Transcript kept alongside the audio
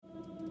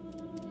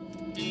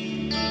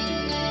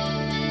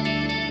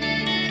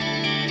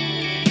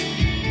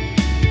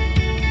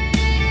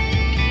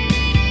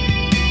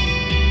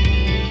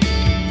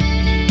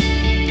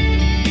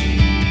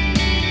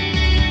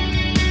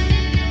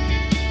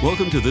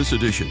Welcome to this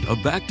edition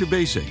of Back to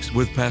Basics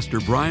with Pastor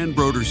Brian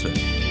Broderson.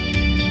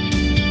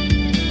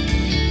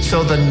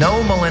 So the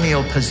no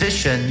millennial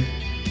position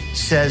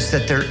says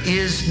that there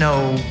is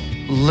no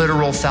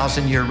literal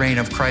 1,000-year reign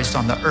of Christ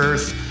on the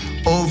earth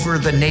over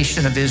the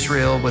nation of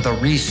Israel with a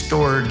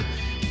restored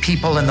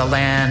people in the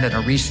land and a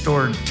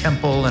restored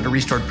temple and a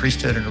restored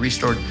priesthood and a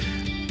restored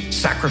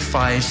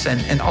sacrifice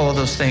and all of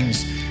those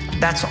things.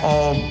 That's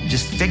all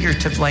just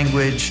figurative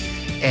language.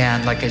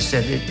 And like I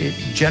said, it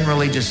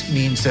generally just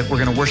means that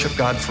we're going to worship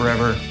God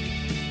forever.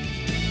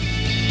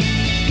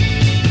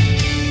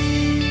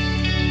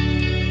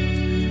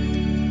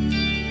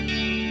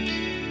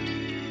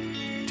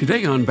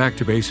 Today on Back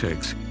to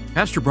Basics,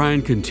 Pastor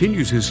Brian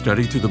continues his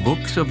study through the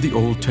books of the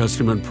Old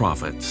Testament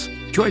prophets.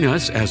 Join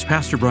us as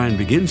Pastor Brian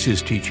begins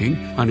his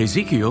teaching on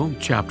Ezekiel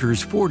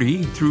chapters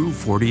 40 through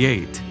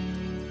 48.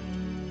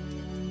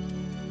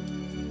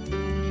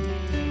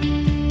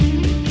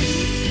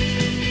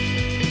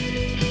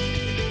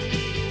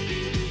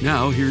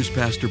 Now, here's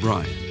Pastor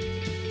Brian.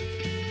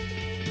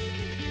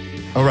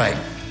 All right.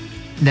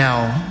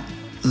 Now,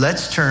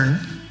 let's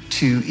turn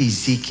to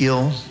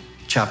Ezekiel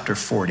chapter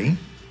 40.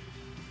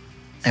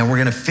 And we're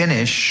going to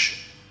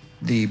finish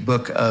the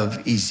book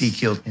of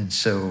Ezekiel. And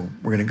so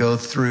we're going to go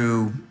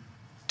through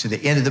to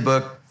the end of the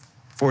book,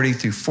 40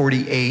 through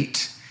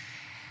 48.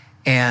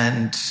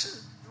 And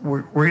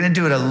we're going to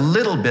do it a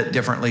little bit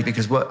differently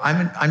because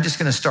I'm just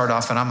going to start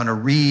off and I'm going to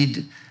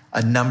read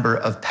a number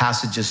of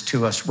passages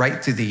to us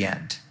right through the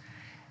end.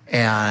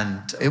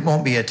 And it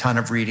won't be a ton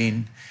of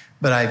reading,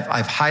 but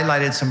I've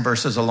highlighted some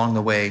verses along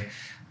the way.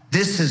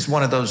 This is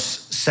one of those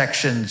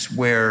sections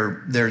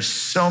where there's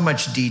so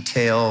much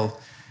detail.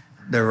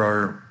 There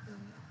are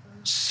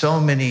so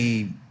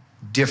many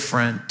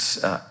different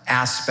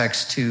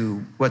aspects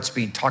to what's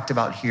being talked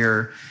about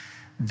here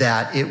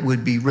that it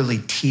would be really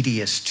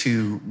tedious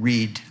to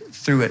read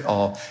through it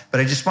all. But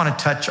I just want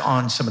to touch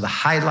on some of the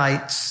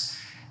highlights,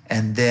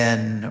 and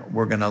then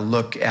we're going to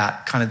look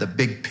at kind of the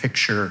big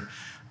picture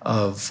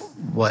of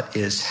what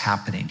is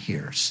happening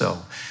here. So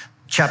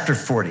chapter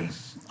 40,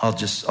 I'll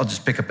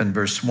just pick up in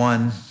verse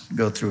 1,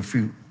 go through a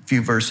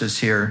few verses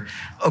here.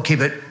 Okay,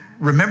 but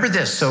remember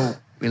this. So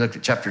we looked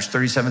at chapters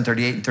 37,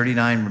 38, and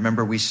 39.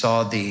 Remember, we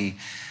saw the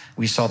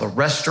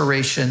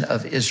restoration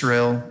of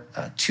Israel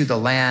to the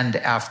land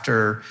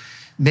after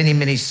many,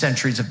 many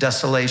centuries of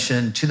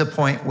desolation, to the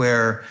point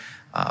where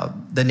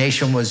the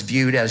nation was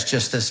viewed as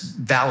just this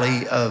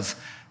valley of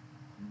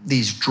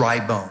these dry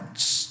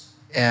bones.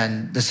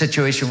 And the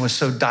situation was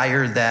so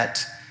dire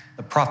that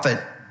the prophet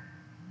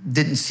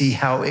didn't see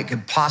how it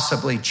could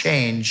possibly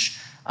change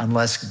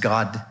unless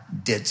God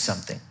did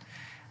something.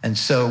 And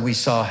so we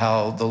saw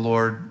how the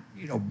Lord,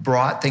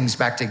 brought things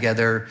back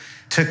together,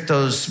 took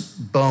those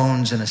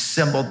bones and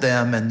assembled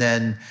them, and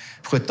then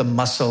put the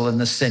muscle and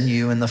the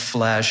sinew and the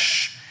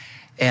flesh.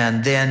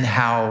 And then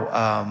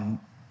how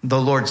the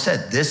Lord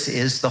said, this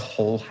is the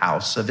whole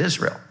house of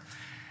Israel.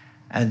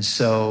 And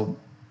so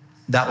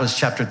that was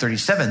chapter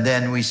 37.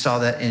 Then we saw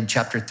that in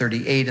chapter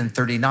 38 and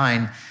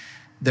 39,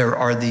 there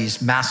are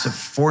these massive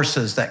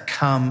forces that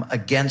come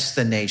against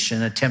the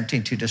nation,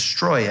 attempting to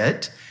destroy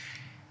it.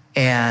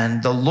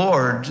 And the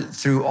Lord,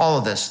 through all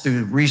of this,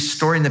 through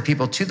restoring the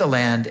people to the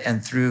land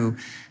and through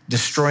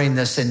destroying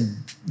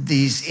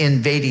these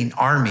invading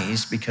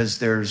armies, because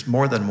there's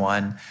more than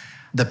one,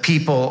 the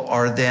people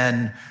are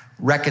then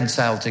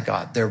reconciled to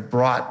God. They're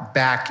brought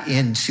back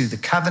into the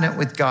covenant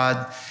with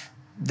God.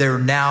 They're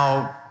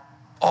now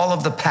all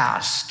of the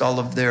past, all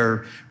of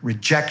their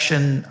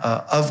rejection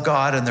of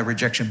God and their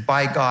rejection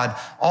by God,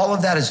 all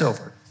of that is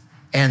over.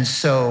 And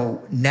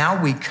so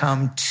now we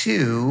come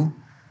to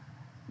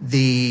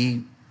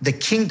the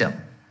kingdom.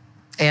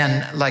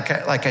 And like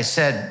I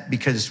said,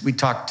 because we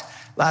talked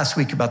last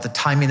week about the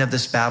timing of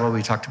this battle,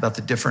 we talked about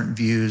the different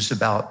views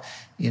about,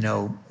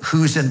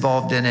 who's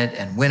involved in it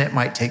and when it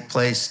might take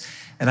place.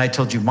 And I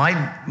told you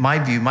my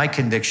view, my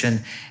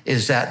conviction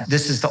is that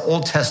this is the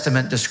Old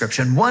Testament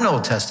description, one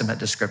Old Testament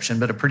description,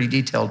 but a pretty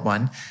detailed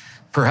one,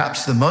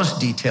 perhaps the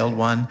most detailed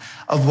one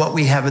of what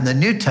we have in the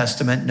New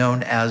Testament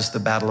known as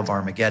the Battle of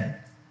Armageddon.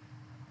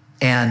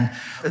 And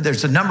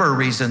there's a number of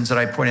reasons that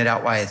I pointed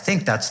out why I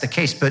think that's the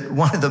case. But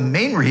one of the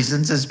main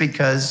reasons is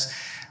because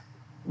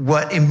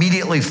what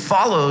immediately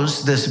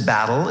follows this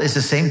battle is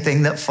the same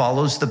thing that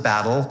follows the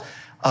battle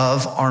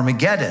of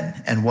Armageddon.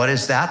 And what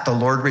is that? The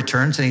Lord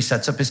returns and he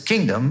sets up his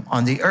kingdom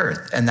on the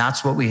earth. And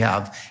that's what we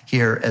have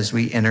here as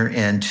we enter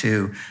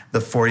into the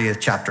 40th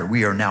chapter.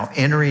 We are now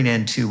entering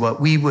into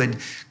what we would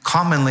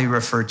commonly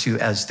refer to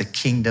as the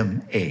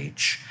kingdom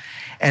age.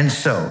 And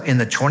so in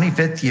the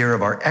 25th year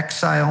of our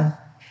exile,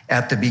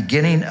 at the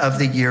beginning of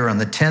the year, on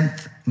the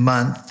 10th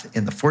month,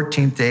 in the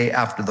 14th day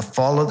after the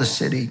fall of the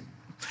city,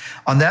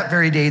 on that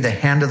very day, the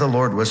hand of the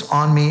Lord was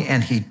on me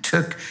and he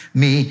took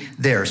me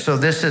there. So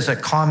this is a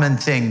common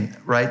thing,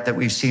 right, that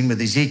we've seen with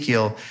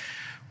Ezekiel,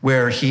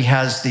 where he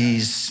has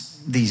these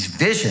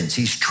visions.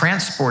 He's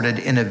transported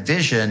in a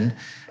vision.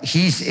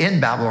 He's in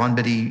Babylon,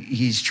 but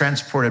he's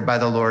transported by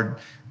the Lord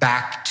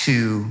back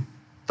to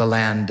the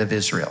land of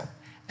Israel.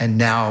 And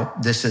now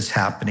this is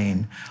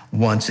happening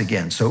once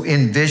again. So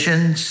in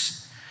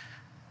visions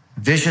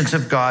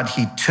of God,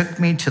 he took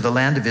me to the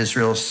land of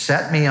Israel,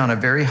 set me on a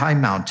very high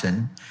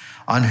mountain,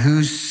 on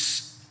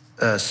whose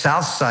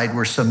south side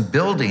were some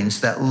buildings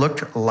that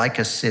looked like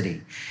a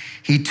city.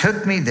 He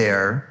took me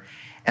there,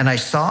 and I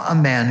saw a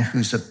man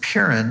whose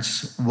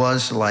appearance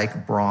was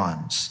like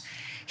bronze.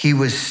 He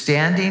was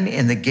standing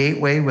in the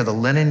gateway with a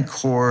linen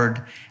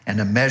cord and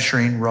a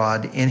measuring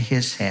rod in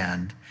his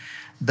hand.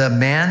 The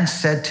man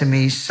said to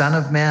me, "Son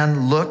of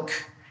man, look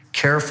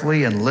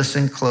carefully and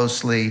listen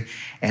closely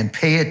and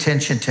pay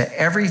attention to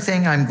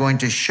everything I'm going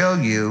to show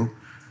you,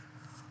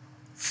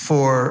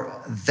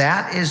 for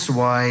that is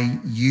why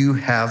you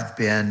have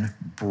been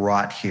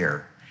brought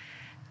here.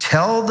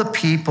 Tell the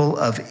people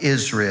of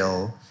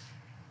Israel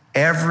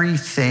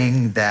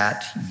everything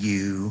that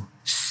you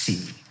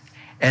see."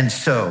 And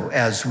so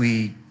as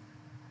we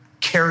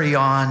carry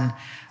on,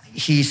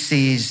 he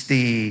sees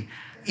the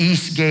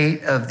east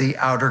gate of the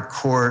outer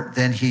court.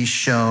 Then he's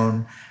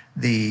shown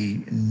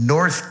the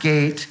north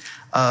gate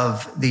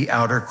of the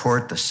outer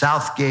court, the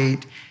south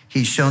gate.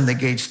 He's shown the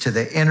gates to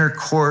the inner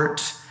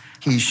court.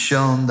 He's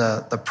shown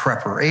the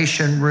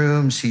preparation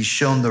rooms. He's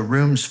shown the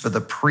rooms for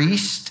the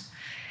priest.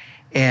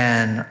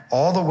 And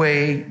all the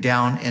way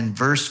down in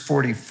verse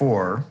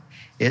 44,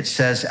 it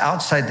says,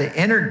 outside the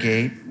inner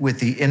gate with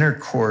the inner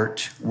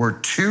court were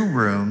 2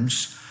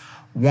 rooms,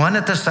 one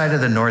at the side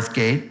of the north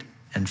gate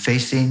and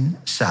facing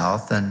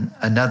south, and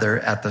another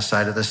at the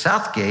side of the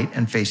south gate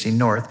and facing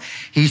north.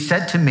 He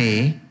said to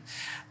me,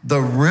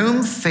 "The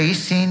room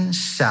facing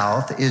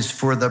south is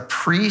for the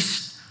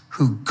priests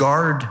who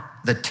guard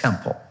the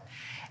temple,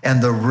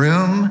 and the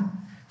room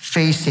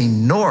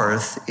facing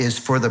north is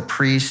for the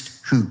priests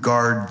who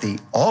guard the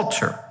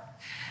altar.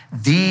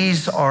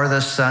 These are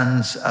the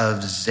sons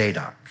of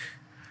Zadok,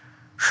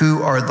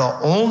 who are the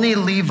only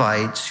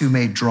Levites who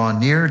may draw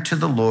near to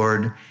the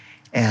Lord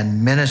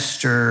and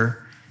minister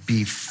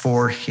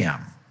before him."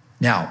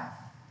 Now,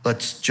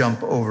 let's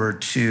jump over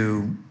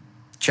to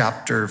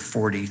chapter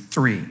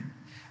 43,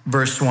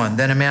 verse 1.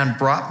 Then a man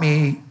brought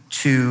me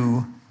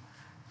to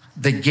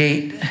the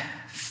gate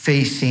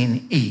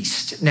facing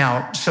east.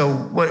 Now, so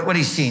what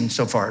he's seen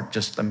so far,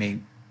 just let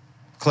me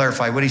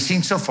clarify. What he's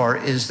seen so far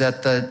is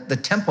that the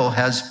temple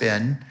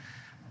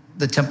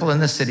in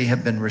the city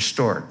have been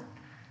restored.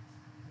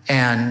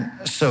 And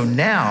so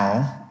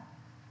now,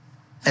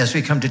 as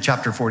we come to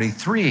chapter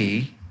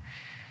 43,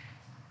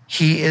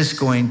 he is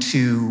going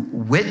to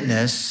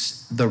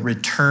witness the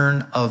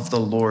return of the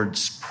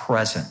Lord's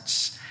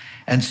presence.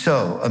 And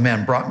so a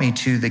man brought me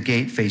to the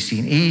gate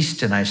facing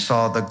east, and I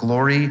saw the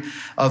glory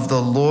of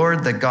the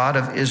Lord, the God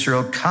of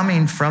Israel,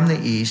 coming from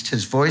the east.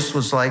 His voice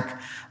was like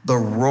the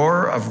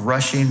roar of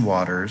rushing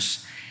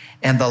waters,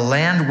 and the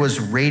land was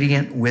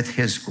radiant with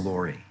his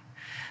glory.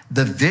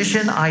 The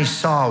vision I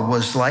saw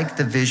was like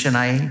the vision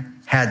I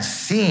had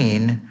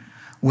seen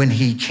when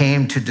he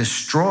came to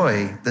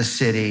destroy the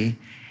city,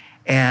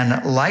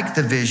 and like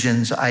the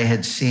visions I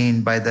had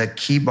seen by the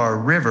Kibar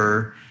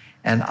River,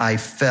 and I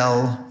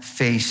fell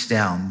face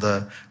down.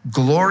 The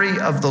glory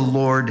of the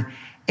Lord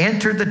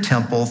entered the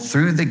temple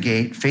through the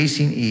gate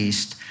facing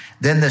east.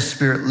 Then the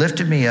Spirit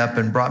lifted me up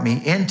and brought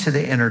me into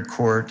the inner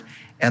court,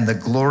 and the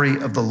glory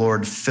of the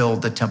Lord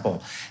filled the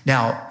temple.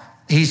 Now,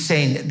 he's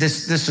saying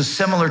this is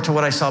similar to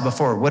what I saw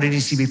before. What did he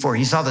see before?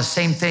 He saw the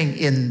same thing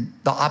in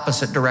the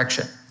opposite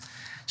direction.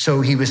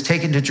 So he was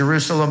taken to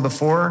Jerusalem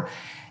before,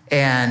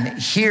 and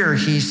here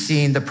he's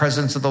seen the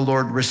presence of the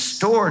Lord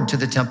restored to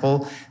the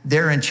temple.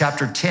 There in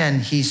chapter 10,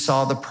 he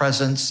saw the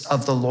presence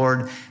of the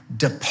Lord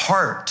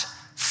depart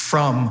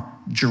from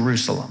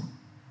Jerusalem.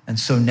 And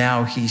so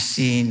now he's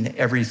seen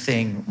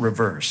everything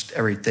reversed,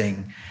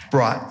 everything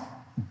brought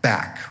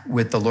back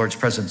with the Lord's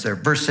presence there.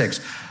 Verse 6,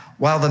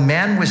 while the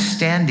man was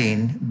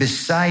standing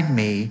beside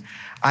me,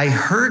 I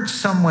heard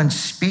someone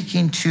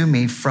speaking to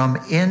me from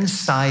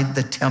inside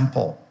the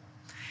temple.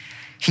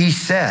 He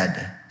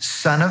said,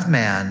 "Son of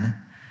man,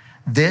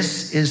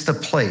 this is the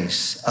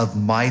place of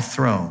my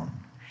throne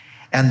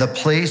and the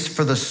place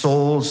for the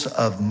soles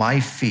of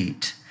my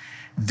feet.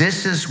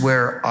 This is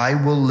where I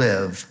will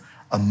live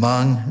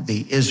among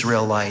the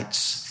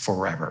Israelites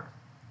forever."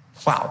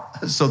 Wow.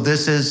 So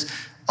this is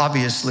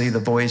obviously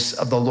the voice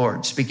of the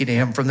Lord speaking to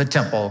him from the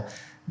temple.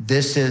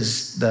 This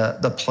is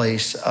the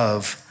place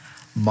of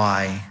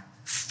my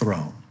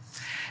throne.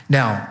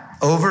 Now,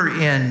 over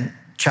in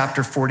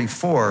chapter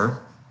 44,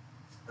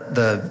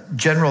 the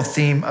general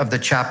theme of the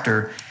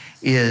chapter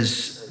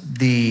is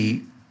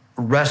the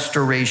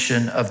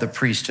restoration of the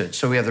priesthood.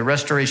 So we have the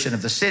restoration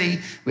of the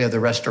city, we have the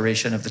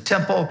restoration of the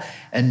temple,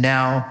 and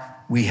now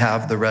we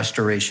have the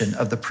restoration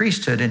of the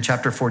priesthood in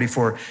chapter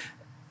 44.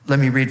 Let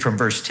me read from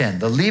verse 10.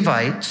 The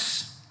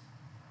Levites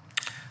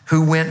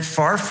who went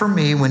far from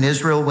me when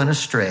Israel went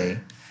astray,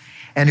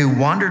 and who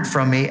wandered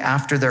from me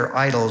after their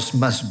idols,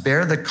 must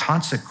bear the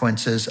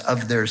consequences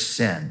of their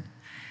sin.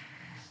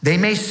 They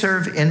may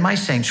serve in my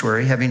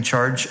sanctuary, having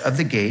charge of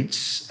the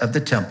gates of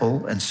the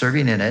temple and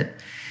serving in it.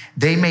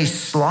 They may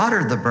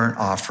slaughter the burnt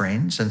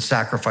offerings and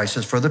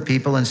sacrifices for the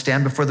people and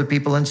stand before the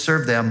people and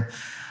serve them.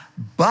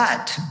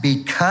 But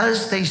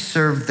because they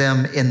served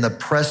them in the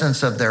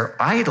presence of their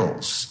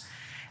idols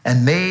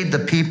and made the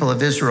people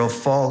of Israel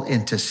fall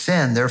into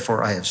sin,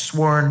 therefore I have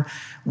sworn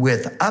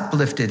with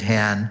uplifted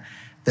hand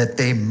that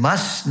they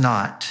must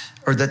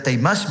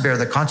bear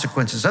the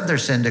consequences of their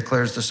sin,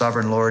 declares the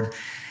sovereign Lord.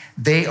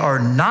 They are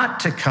not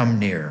to come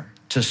near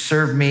to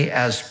serve me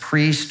as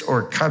priest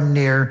or come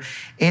near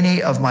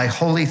any of my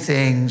holy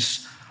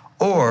things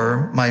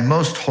or my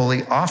most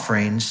holy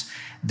offerings.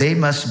 They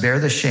must bear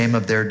the shame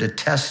of their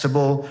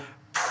detestable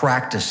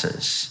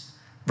practices.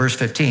 Verse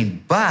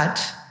 15,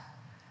 but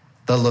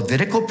the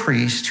Levitical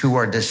priests who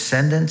are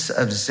descendants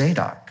of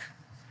Zadok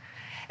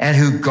and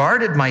who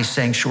guarded my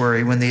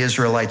sanctuary when the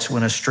Israelites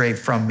went astray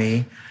from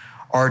me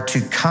are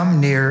to come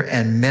near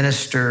and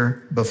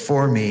minister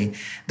before me.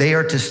 They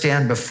are to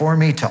stand before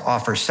me to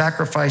offer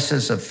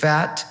sacrifices of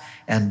fat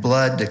and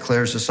blood,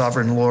 declares the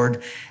sovereign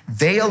Lord.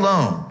 They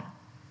alone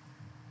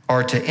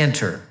are to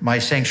enter my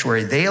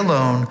sanctuary. They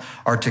alone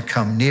are to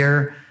come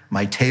near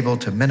my table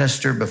to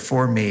minister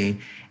before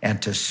me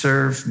and to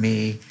serve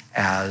me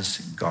as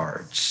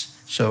guards.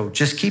 So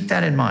just keep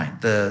that in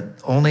mind.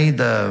 Only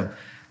the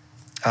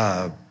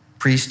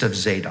priest of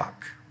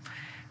Zadok.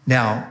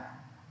 Now,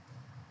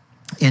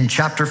 in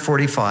chapter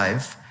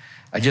 45,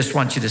 I just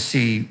want you to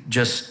see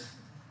just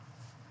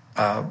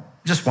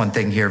one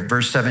thing here.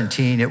 Verse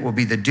 17, it will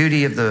be the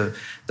duty of the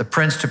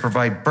prince to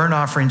provide burnt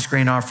offerings,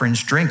 grain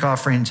offerings, drink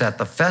offerings at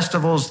the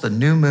festivals, the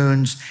new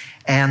moons,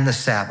 and the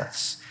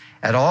Sabbaths.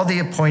 At all the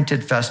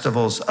appointed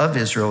festivals of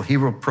Israel, he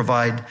will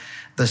provide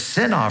the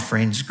sin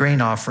offerings,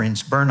 grain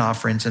offerings, burnt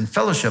offerings, and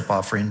fellowship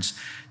offerings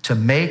to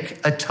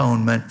make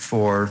atonement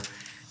for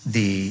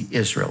the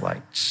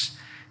Israelites.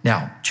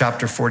 Now,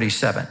 chapter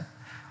 47.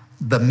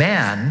 The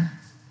man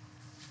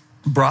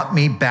brought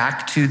me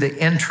back to the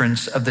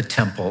entrance of the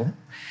temple,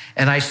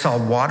 and I saw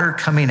water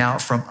coming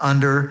out from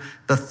under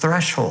the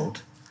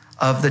threshold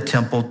of the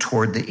temple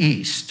toward the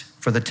east,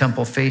 for the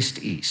temple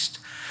faced east.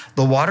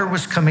 The water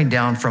was coming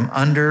down from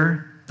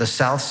under the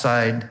south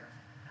side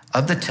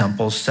of the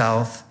temple,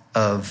 south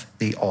of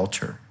the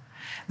altar.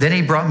 Then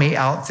he brought me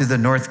out through the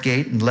north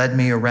gate and led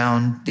me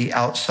around the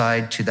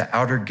outside to the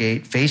outer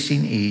gate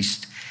facing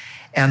east,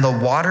 and the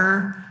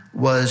water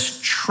was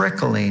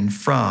trickling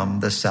from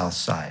the south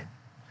side.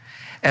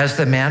 As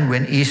the man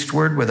went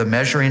eastward with a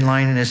measuring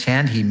line in his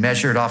hand, he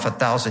measured off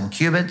 1,000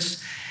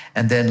 cubits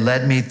and then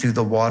led me through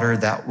the water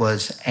that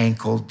was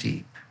ankle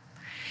deep.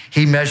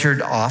 He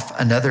measured off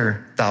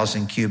another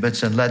 1,000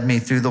 cubits and led me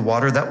through the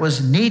water that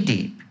was knee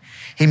deep.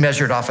 He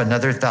measured off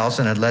another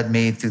 1,000 and led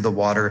me through the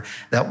water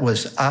that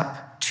was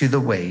up to the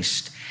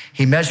waist.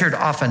 He measured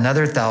off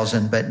another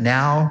 1,000, but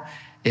now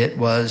it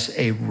was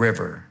a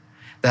river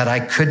that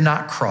I could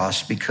not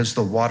cross because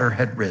the water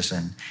had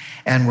risen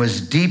and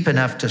was deep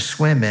enough to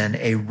swim in,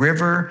 a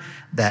river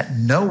that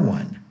no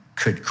one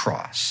could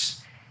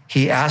cross.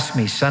 He asked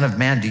me, Son of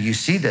man, do you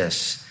see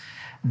this?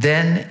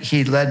 Then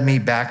he led me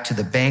back to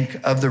the bank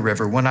of the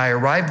river. When I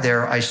arrived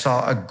there, I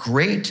saw a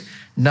great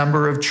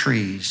number of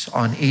trees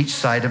on each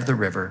side of the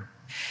river.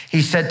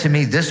 He said to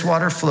me, this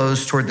water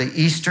flows toward the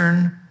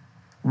eastern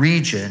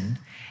region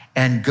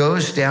and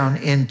goes down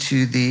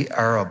into the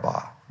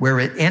Arabah, where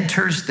it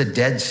enters the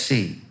Dead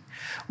Sea.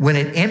 When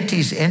it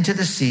empties into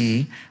the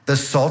sea, the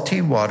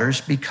salty waters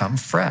become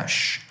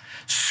fresh.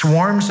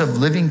 Swarms of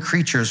living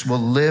creatures will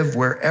live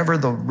wherever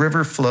the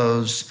river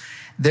flows.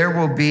 There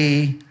will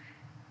be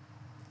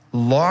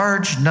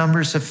large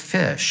numbers of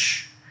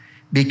fish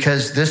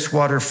because this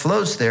water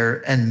flows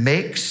there and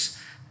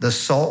makes the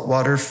salt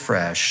water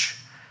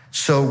fresh.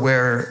 So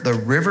where the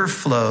river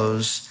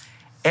flows,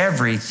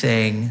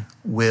 everything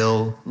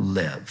will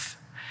live.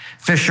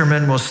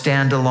 Fishermen will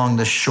stand along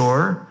the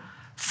shore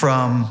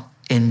from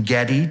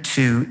En-Gedi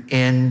to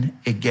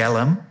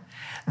En-Egelim.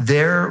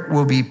 There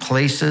will be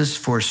places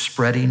for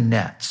spreading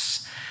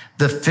nets.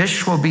 The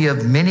fish will be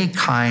of many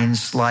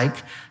kinds,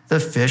 like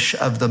the fish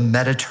of the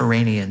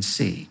Mediterranean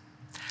Sea.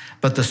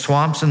 But the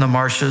swamps and the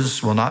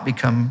marshes will not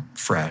become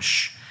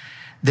fresh.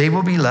 They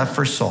will be left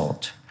for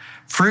salt.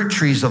 Fruit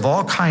trees of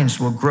all kinds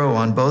will grow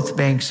on both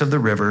banks of the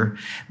river.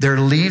 Their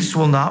leaves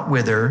will not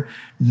wither,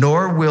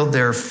 nor will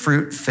their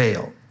fruit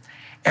fail.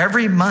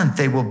 Every month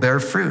they will bear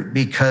fruit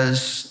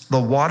because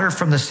the water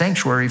from the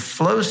sanctuary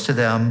flows to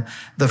them.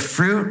 The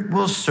fruit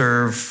will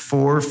serve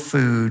for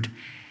food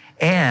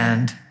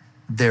and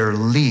their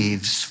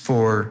leaves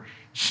for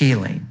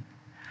healing.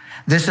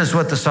 This is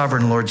what the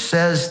sovereign Lord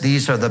says.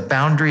 These are the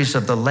boundaries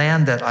of the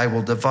land that I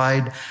will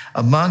divide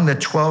among the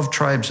 12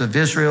 tribes of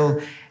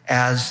Israel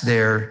as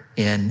their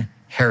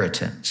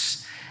inheritance.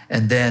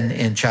 And then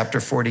in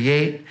chapter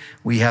 48,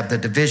 we have the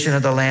division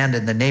of the land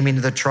and the naming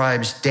of the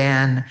tribes: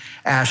 Dan,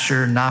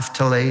 Asher,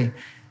 Naphtali,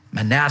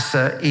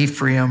 Manasseh,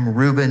 Ephraim,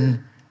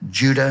 Reuben,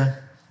 Judah.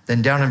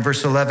 Then down in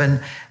verse 11,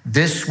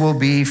 this will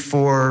be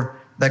for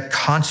the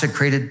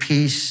consecrated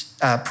priest,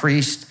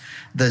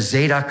 the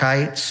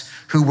Zadokites,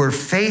 who were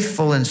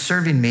faithful in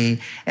serving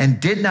me and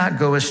did not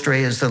go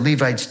astray as the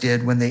Levites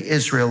did when the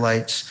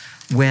Israelites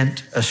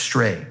went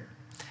astray.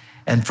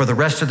 And for the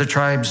rest of the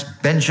tribes,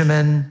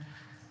 Benjamin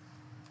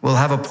will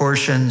have a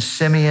portion,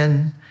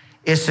 Simeon,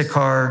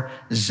 Issachar,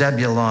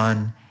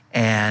 Zebulun,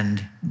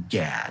 and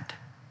Gad.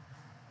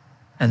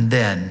 And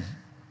then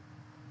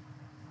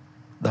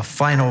the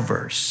final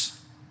verse.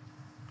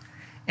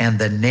 And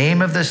the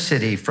name of the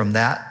city from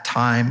that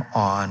time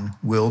on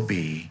will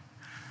be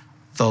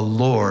the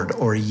Lord,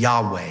 or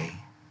Yahweh,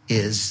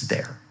 is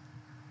there.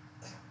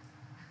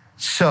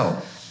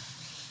 So,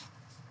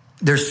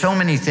 there's so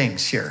many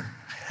things here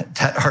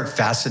that are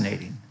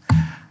fascinating.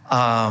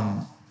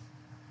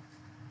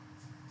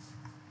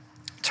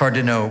 It's hard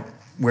to know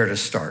where to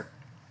start.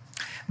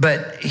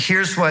 But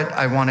here's what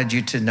I wanted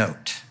you to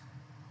note.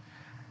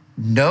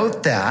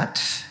 Note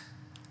that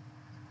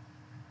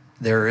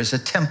there is a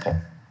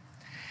temple.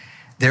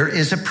 There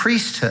is a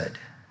priesthood.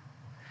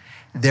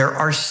 There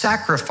are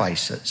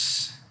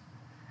sacrifices.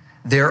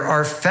 There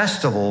are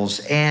festivals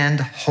and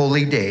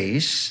holy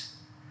days.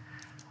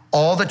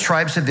 All the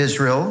tribes of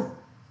Israel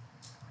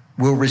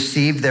will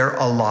receive their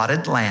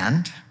allotted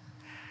land.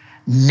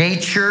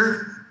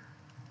 Nature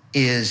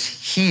is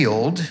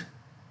healed,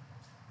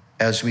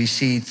 as we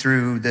see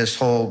through this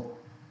whole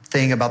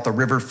thing about the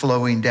river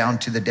flowing down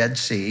to the Dead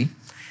Sea.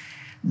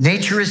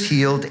 Nature is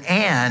healed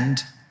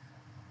and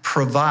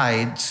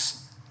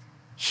provides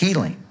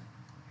healing.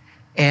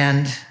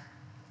 And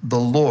the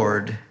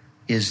Lord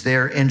is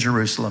there in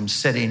Jerusalem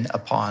sitting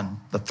upon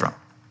the throne.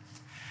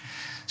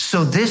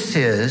 So this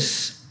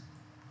is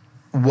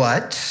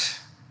what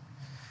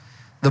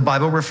the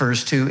Bible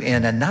refers to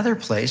in another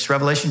place,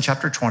 Revelation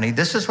chapter 20.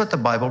 This is what the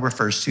Bible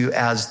refers to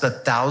as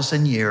the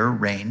 1,000-year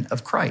reign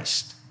of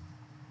Christ.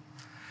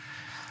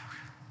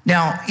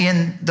 Now,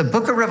 in the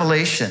book of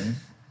Revelation,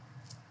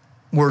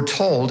 we're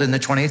told in the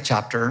 20th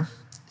chapter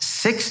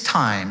 6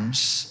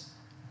 times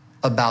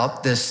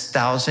about this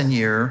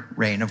 1,000-year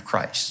reign of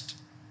Christ.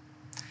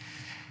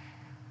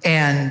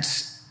 And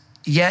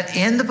yet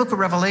in the book of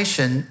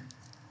Revelation,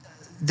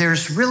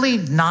 there's really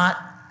not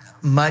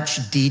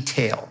much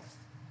detail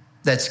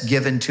that's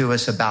given to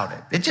us about it.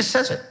 It just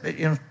says it.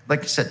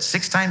 Like I said,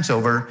 6 times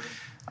over,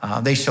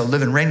 they shall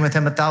live and reign with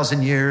him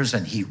 1,000 years,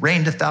 and he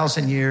reigned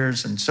 1,000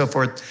 years, and so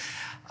forth.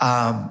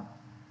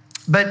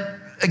 But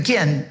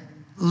again,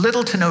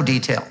 little to no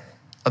detail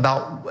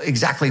about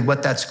exactly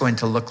what that's going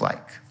to look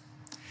like.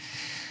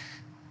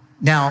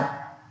 Now,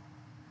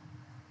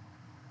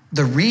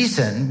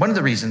 one of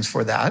the reasons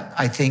for that,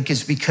 I think,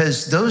 is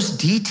because those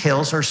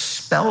details are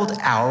spelled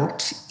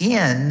out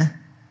in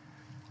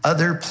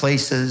other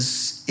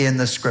places in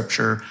the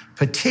scripture,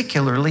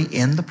 particularly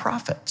in the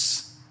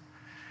prophets.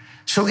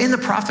 So in the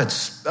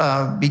prophets,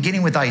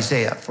 beginning with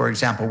Isaiah, for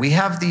example, we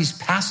have these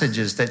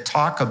passages that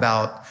talk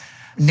about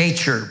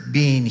nature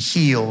being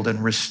healed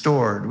and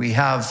restored. We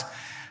have,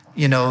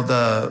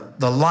 the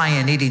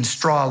lion eating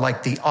straw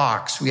like the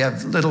ox. We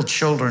have little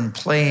children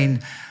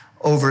playing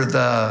over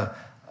the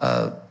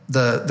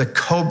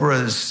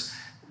cobra's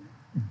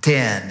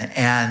den,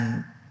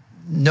 and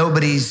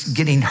nobody's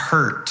getting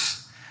hurt.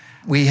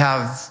 We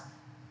have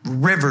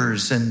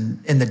rivers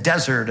in the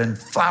desert and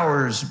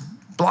flowers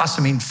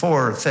blossoming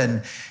forth.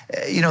 And,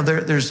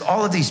 there's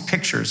all of these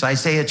pictures.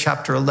 Isaiah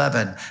chapter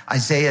 11,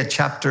 Isaiah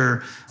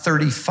chapter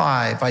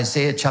 35,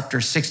 Isaiah chapter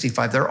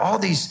 65. There are all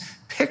these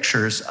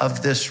pictures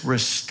of this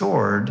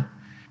restored.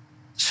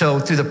 So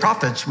through the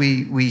prophets,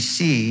 we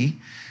see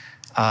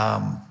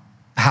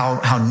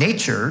how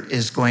nature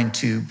is going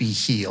to be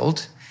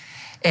healed.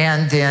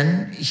 And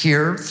then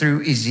here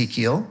through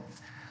Ezekiel,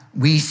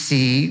 we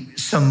see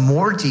some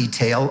more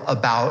detail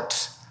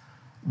about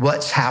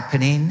what's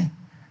happening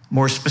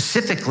more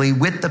specifically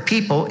with the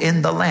people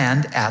in the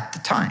land at the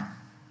time.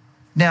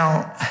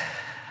 Now,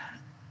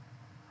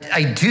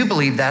 I do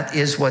believe that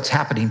is what's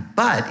happening,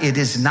 but it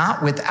is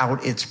not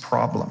without its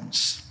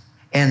problems.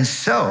 And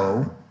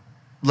so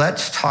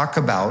let's talk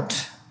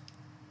about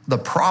the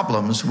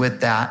problems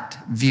with that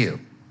view.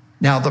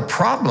 Now, the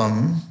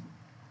problems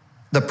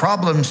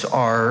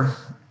are,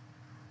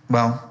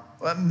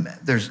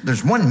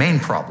 there's one main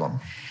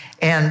problem.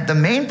 And the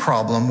main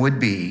problem would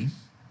be,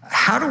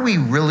 how do we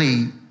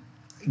really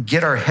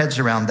get our heads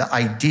around the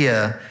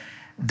idea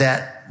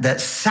that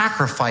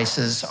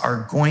sacrifices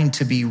are going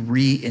to be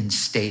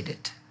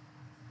reinstated?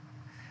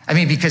 I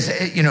mean, because,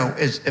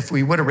 if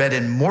we would have read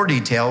in more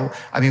detail,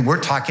 we're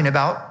talking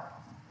about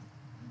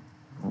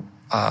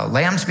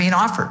lambs being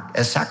offered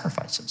as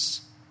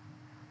sacrifices,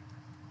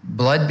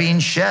 blood being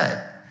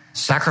shed,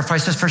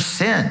 sacrifices for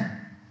sin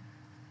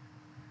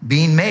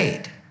being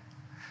made.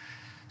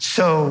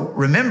 So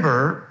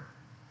remember,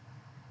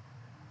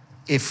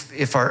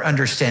 if our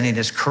understanding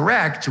is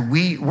correct,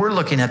 we're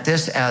looking at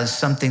this as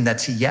something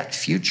that's yet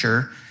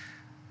future,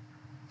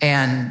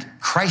 and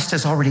Christ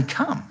has already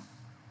come,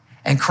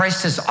 and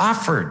Christ has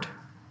offered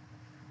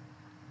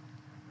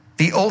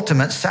the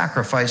ultimate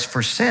sacrifice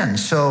for sin.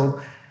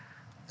 So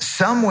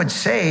some would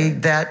say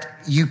that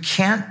you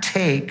can't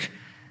take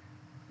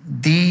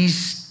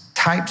these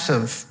types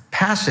of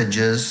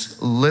passages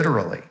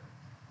literally.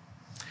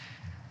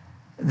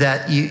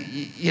 That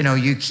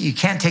you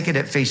can't take it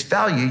at face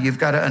value. You've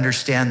got to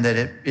understand that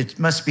it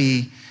must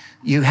be,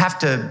 you have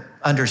to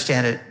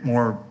understand it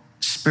more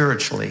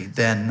spiritually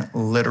than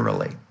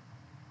literally.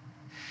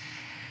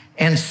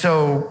 And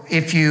so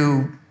if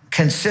you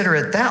consider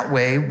it that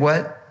way,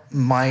 what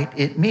might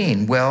it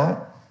mean?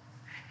 Well,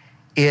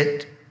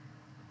 it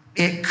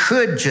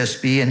could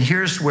just be, and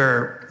here's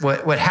where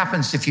what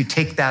happens if you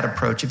take that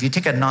approach. If you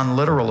take a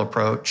non-literal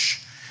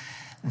approach,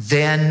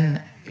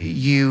 then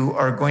you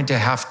are going to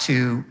have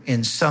to,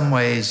 in some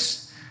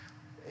ways,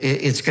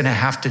 it's going to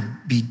have to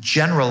be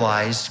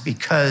generalized,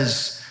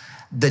 because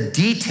the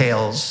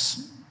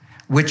details,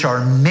 which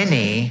are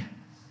many,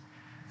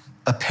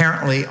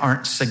 apparently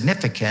aren't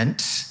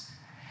significant,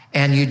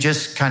 and you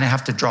just kind of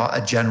have to draw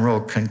a general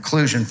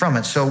conclusion from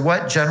it. So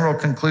what general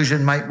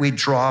conclusion might we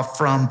draw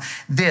from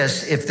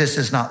this if this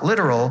is not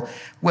literal?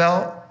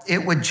 Well,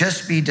 it would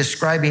just be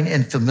describing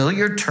in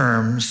familiar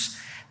terms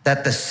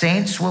that the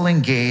saints will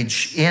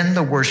engage in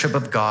the worship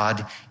of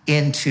God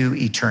into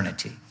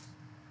eternity.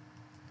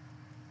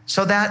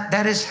 So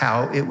that is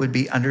how it would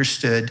be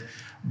understood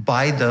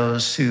by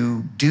those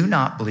who do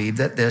not believe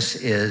that this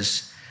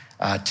is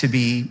to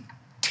be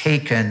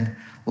taken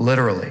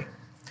literally.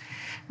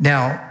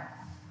 Now,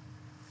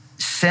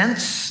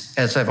 since,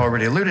 as I've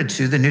already alluded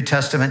to, the New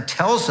Testament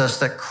tells us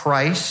that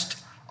Christ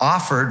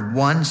offered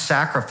one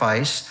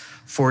sacrifice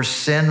for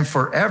sin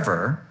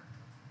forever,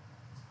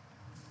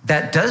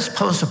 that does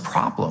pose a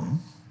problem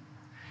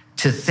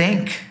to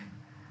think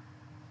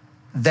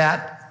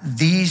that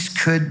these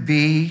could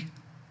be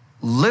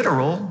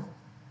literal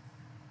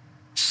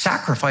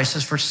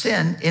sacrifices for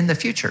sin in the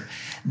future.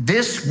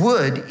 This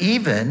would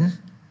even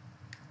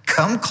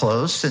come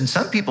close in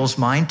some people's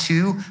mind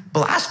to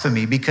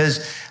blasphemy,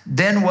 because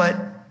then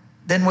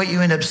what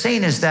you end up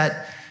saying is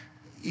that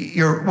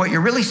what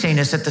you're really saying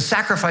is that the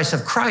sacrifice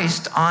of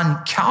Christ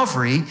on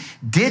Calvary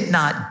did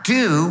not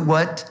do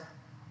what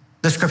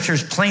the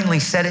scriptures plainly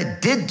said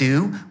it did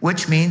do,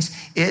 which means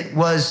it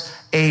was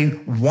a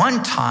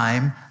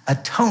one-time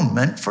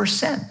atonement for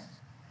sin.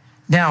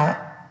 Now,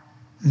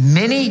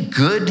 many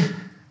good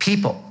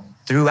people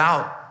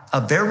throughout a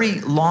very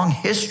long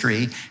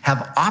history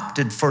have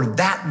opted for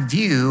that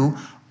view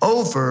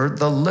over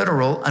the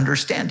literal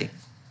understanding.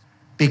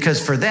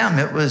 Because for them,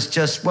 it was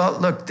just, well,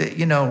 look,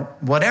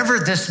 whatever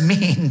this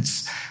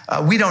means,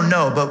 we don't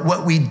know. But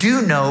what we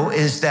do know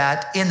is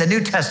that in the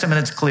New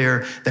Testament, it's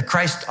clear that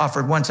Christ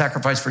offered one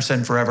sacrifice for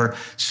sin forever.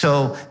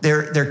 So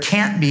there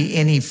can't be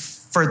any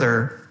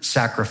further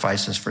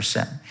sacrifices for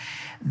sin.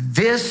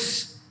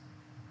 This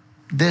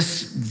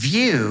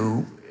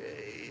view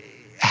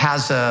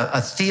has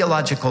a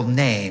theological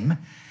name,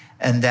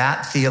 and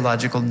that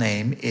theological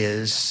name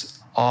is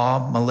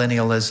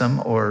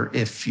amillennialism, or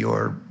if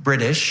you're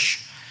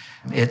British,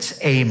 it's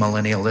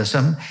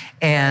amillennialism.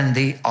 And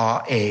the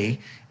A,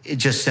 it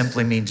just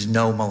simply means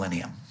no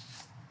millennium.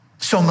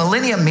 So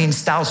millennium means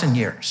 1,000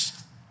 years.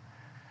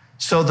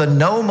 So the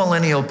no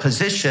millennial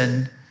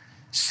position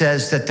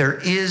says that there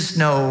is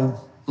no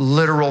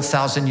literal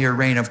 1,000-year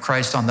reign of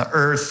Christ on the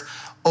earth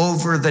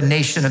over the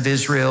nation of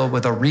Israel,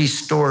 with a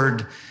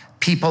restored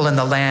people in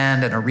the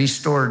land and a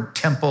restored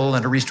temple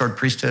and a restored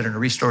priesthood and a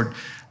restored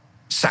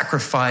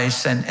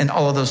sacrifice and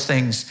all of those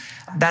things.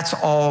 That's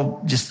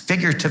all just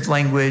figurative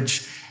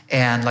language.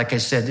 And like I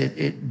said,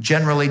 it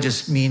generally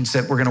just means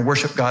that we're going to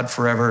worship God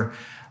forever.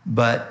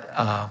 But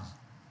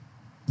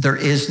there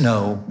is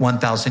no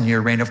 1,000-year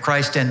reign of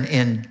Christ. And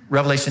in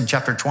Revelation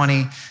chapter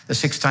 20, the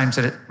 6 times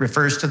that it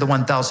refers to the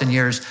 1,000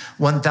 years,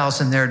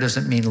 1,000 there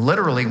doesn't mean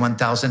literally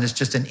 1,000. It's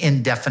just an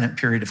indefinite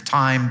period of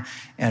time.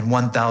 And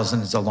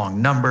 1,000 is a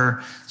long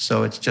number.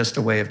 So it's just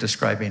a way of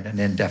describing an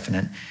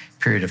indefinite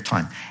period of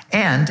time.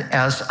 And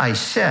as I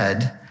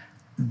said,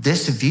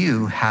 this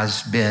view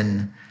has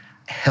been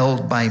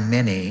held by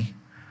many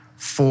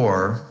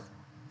for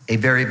a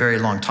very, very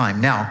long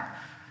time. Now,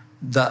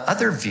 the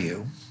other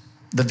view,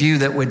 the view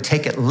that would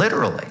take it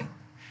literally,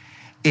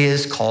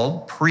 is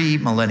called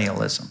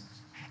premillennialism.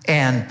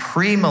 And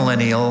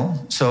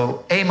premillennial,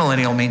 so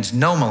amillennial means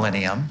no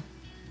millennium.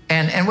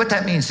 And what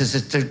that means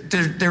is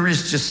that there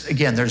is just,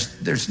 again,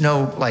 there's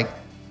no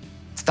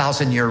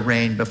 1,000-year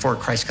reign before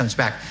Christ comes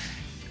back.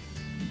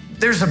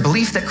 There's a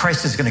belief that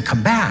Christ is going to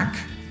come back,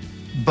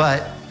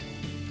 but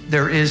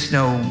there is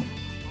no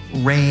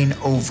reign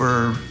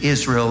over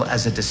Israel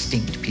as a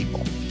distinct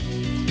people.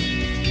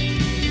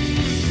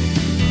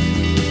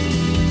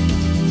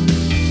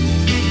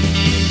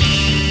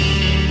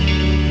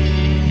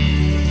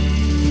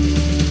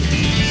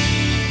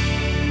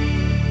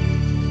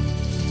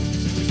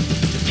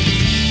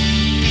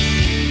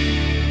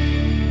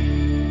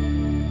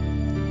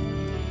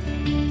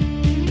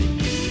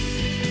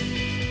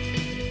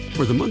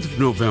 For the month of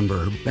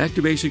November, Back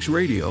to Basics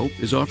Radio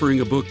is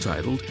offering a book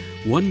titled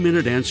 1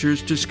 Minute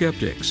Answers to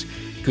Skeptics,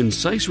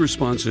 Concise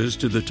Responses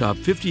to the Top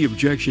 50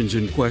 Objections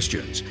and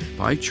Questions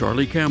by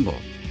Charlie Campbell.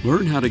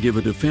 Learn how to give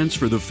a defense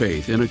for the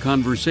faith in a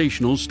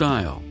conversational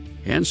style.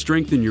 and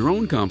strengthen your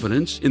own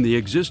confidence in the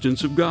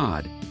existence of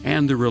God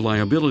and the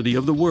reliability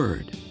of the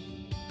Word.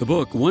 The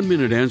book 1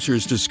 Minute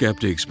Answers to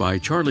Skeptics by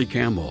Charlie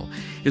Campbell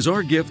is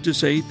our gift to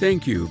say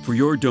thank you for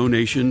your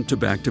donation to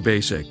Back to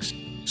Basics.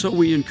 So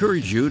we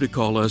encourage you to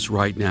call us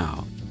right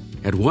now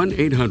at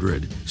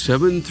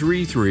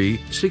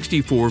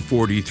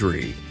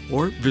 1-800-733-6443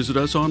 or visit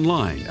us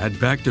online at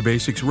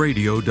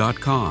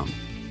backtobasicsradio.com.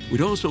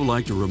 We'd also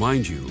like to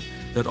remind you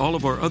that all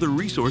of our other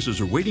resources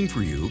are waiting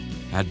for you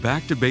at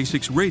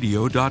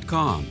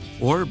backtobasicsradio.com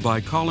or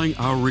by calling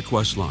our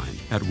request line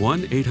at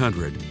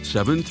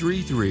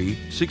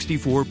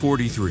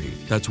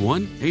 1-800-733-6443. That's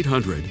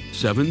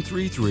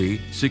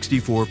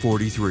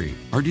 1-800-733-6443.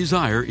 Our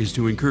desire is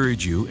to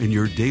encourage you in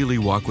your daily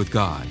walk with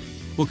God.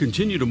 We'll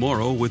continue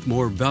tomorrow with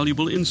more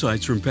valuable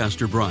insights from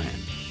Pastor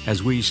Brian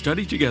as we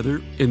study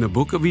together in the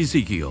book of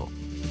Ezekiel.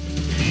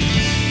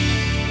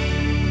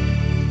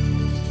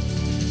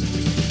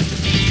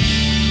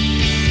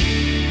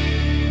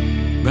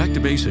 Back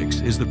to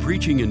Basics is the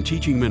preaching and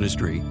teaching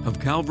ministry of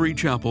Calvary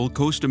Chapel,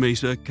 Costa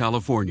Mesa,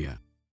 California.